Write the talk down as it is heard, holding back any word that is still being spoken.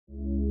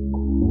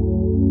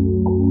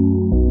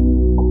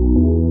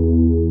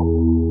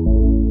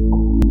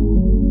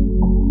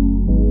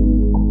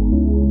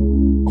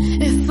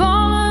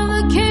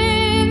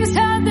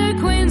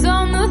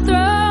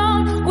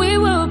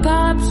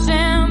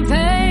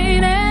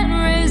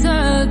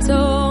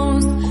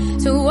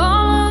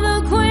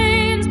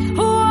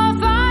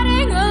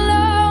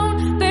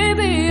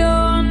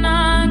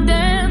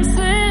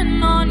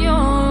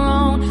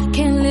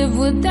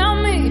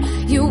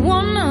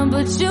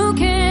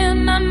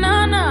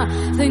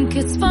think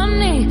it's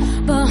funny,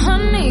 but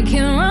honey,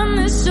 can't run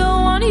this show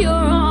on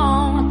your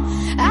own.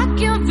 I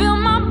can feel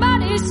my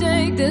body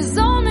shake, there's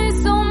only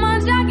so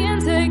much I can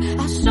take.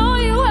 I'll show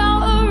you how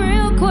a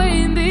real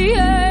queen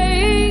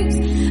behaves.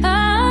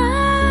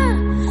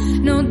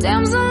 No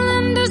damsel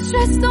in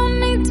distress, don't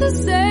need to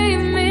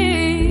save me.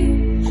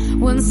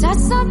 Once I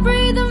stop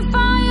breathing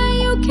fire,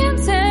 you can't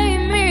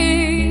tame me.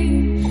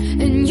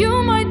 And you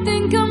might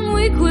think I'm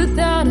weak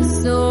without a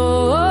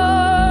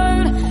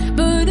sword,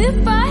 but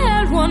if I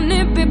had one,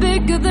 it'd be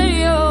bigger than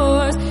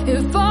yours.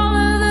 If all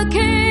of the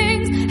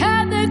kings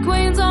had their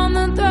queens on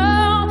the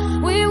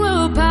throne, we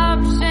will pop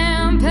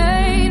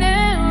champagne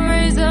and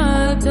raise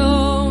a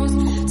toast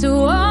to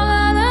all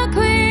of the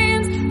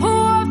queens who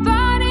are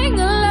fighting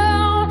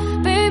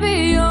alone. Baby,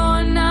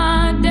 you're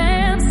not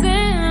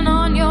dancing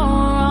on your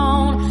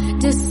own.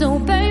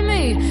 Disobey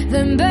me,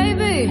 then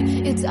baby,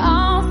 it's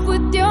off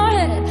with your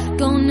head.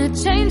 Gonna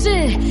change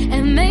it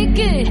and make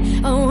it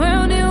a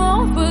world you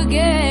won't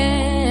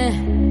forget.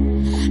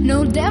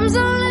 No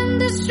damsel in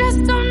distress,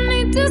 don't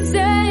need to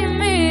save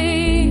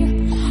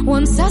me.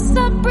 Once I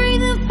stop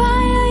breathing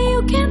fire, you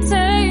can't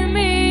tame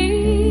me.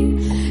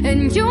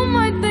 And you might